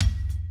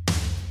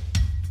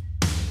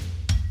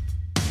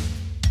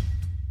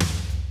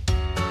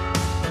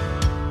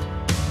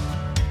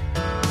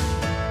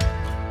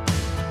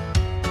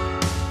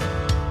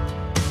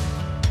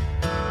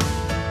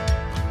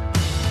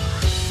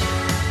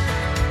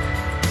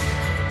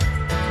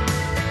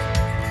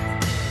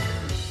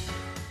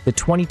The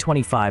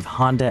 2025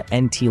 Honda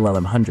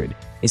NT1100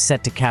 is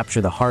set to capture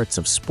the hearts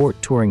of sport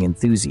touring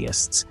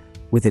enthusiasts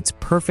with its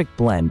perfect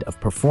blend of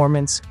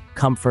performance,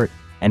 comfort,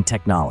 and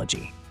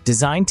technology.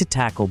 Designed to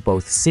tackle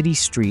both city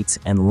streets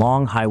and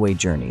long highway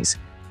journeys,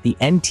 the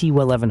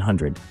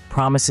NT1100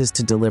 promises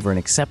to deliver an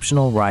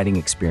exceptional riding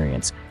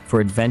experience for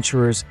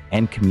adventurers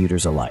and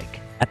commuters alike.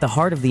 At the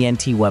heart of the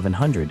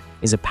NT1100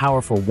 is a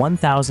powerful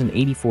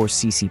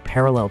 1084cc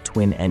parallel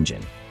twin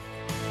engine.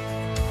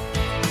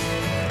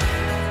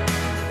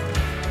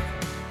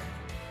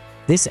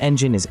 This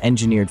engine is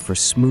engineered for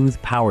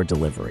smooth power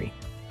delivery,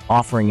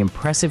 offering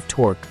impressive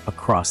torque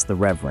across the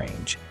rev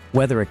range.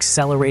 Whether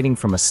accelerating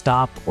from a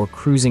stop or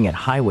cruising at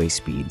highway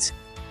speeds,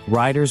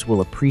 riders will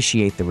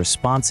appreciate the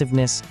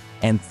responsiveness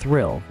and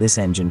thrill this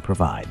engine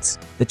provides.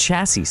 The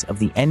chassis of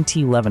the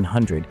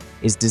NT1100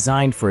 is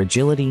designed for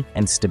agility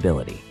and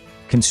stability.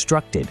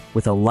 Constructed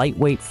with a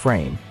lightweight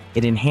frame,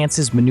 it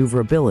enhances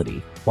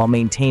maneuverability while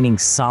maintaining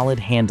solid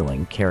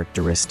handling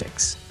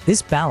characteristics.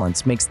 This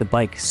balance makes the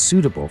bike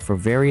suitable for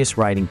various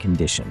riding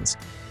conditions,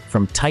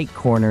 from tight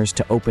corners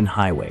to open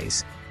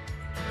highways.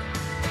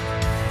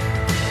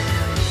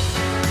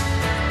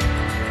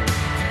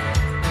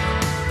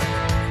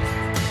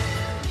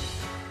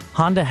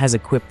 Honda has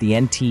equipped the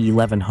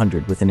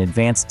NT1100 with an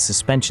advanced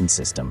suspension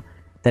system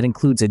that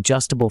includes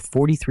adjustable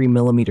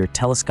 43mm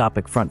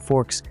telescopic front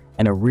forks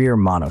and a rear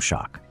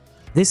monoshock.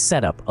 This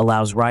setup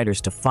allows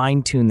riders to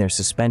fine-tune their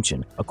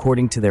suspension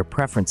according to their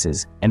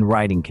preferences and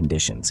riding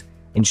conditions,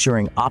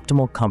 ensuring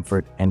optimal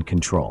comfort and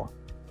control.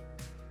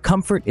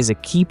 Comfort is a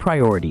key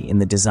priority in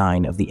the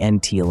design of the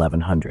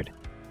NT1100.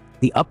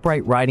 The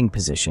upright riding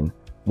position,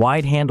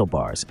 wide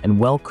handlebars, and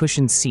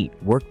well-cushioned seat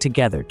work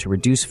together to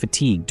reduce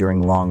fatigue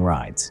during long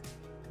rides.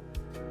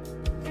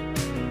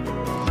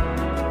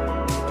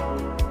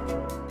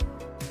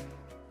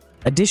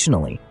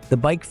 Additionally, the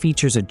bike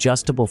features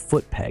adjustable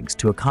foot pegs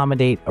to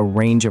accommodate a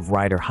range of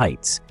rider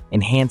heights,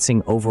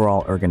 enhancing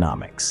overall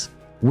ergonomics.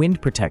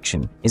 Wind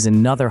protection is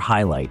another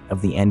highlight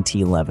of the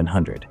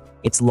NT1100.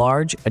 Its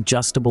large,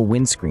 adjustable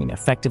windscreen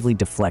effectively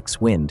deflects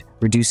wind,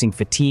 reducing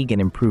fatigue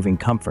and improving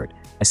comfort,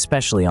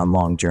 especially on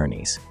long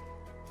journeys.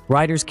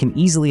 Riders can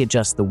easily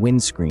adjust the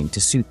windscreen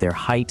to suit their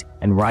height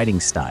and riding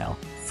style,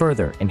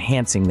 further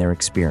enhancing their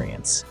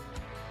experience.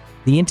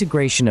 The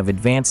integration of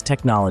advanced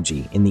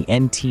technology in the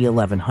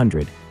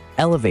NT1100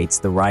 elevates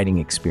the riding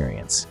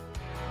experience.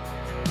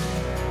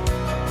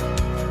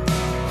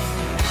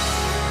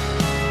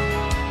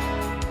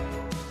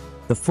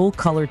 The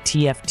full-color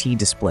TFT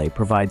display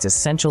provides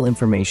essential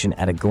information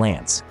at a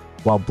glance,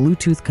 while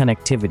Bluetooth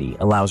connectivity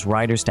allows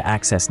riders to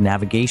access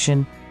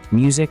navigation,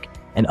 music,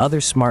 and other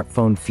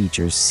smartphone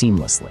features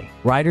seamlessly.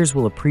 Riders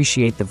will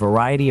appreciate the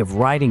variety of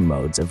riding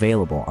modes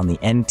available on the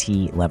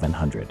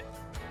NT1100.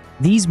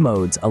 These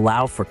modes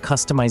allow for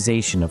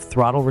customization of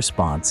throttle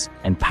response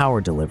and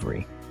power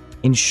delivery,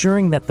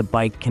 ensuring that the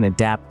bike can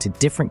adapt to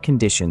different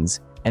conditions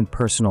and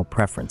personal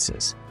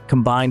preferences.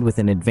 Combined with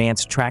an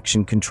advanced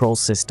traction control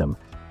system,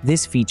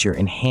 this feature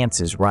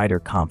enhances rider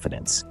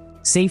confidence.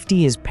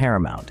 Safety is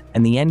paramount,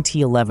 and the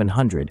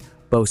NT1100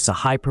 boasts a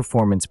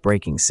high-performance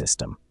braking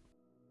system.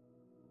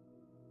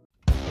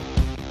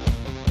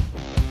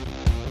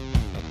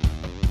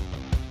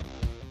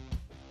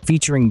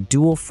 Featuring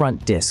dual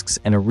front discs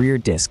and a rear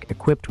disc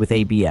equipped with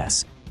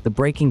ABS, the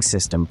braking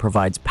system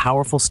provides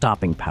powerful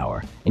stopping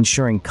power,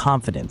 ensuring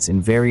confidence in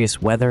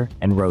various weather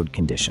and road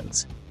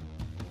conditions.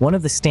 One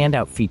of the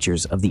standout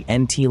features of the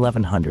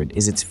NT1100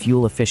 is its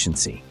fuel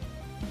efficiency.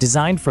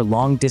 Designed for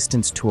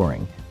long-distance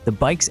touring, the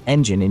bike's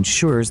engine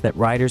ensures that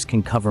riders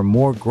can cover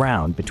more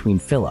ground between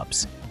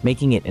fill-ups,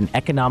 making it an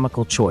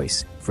economical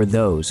choice for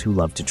those who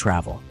love to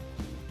travel.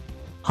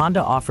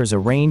 Honda offers a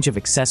range of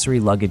accessory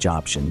luggage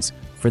options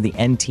for the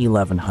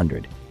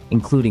NT1100,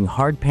 including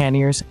hard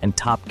panniers and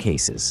top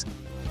cases.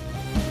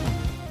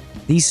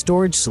 These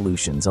storage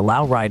solutions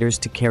allow riders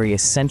to carry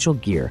essential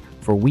gear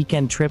for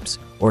weekend trips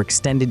or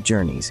extended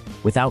journeys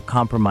without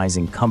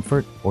compromising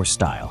comfort or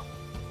style.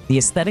 The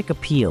aesthetic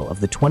appeal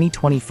of the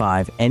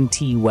 2025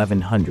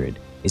 NT1100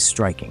 is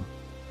striking.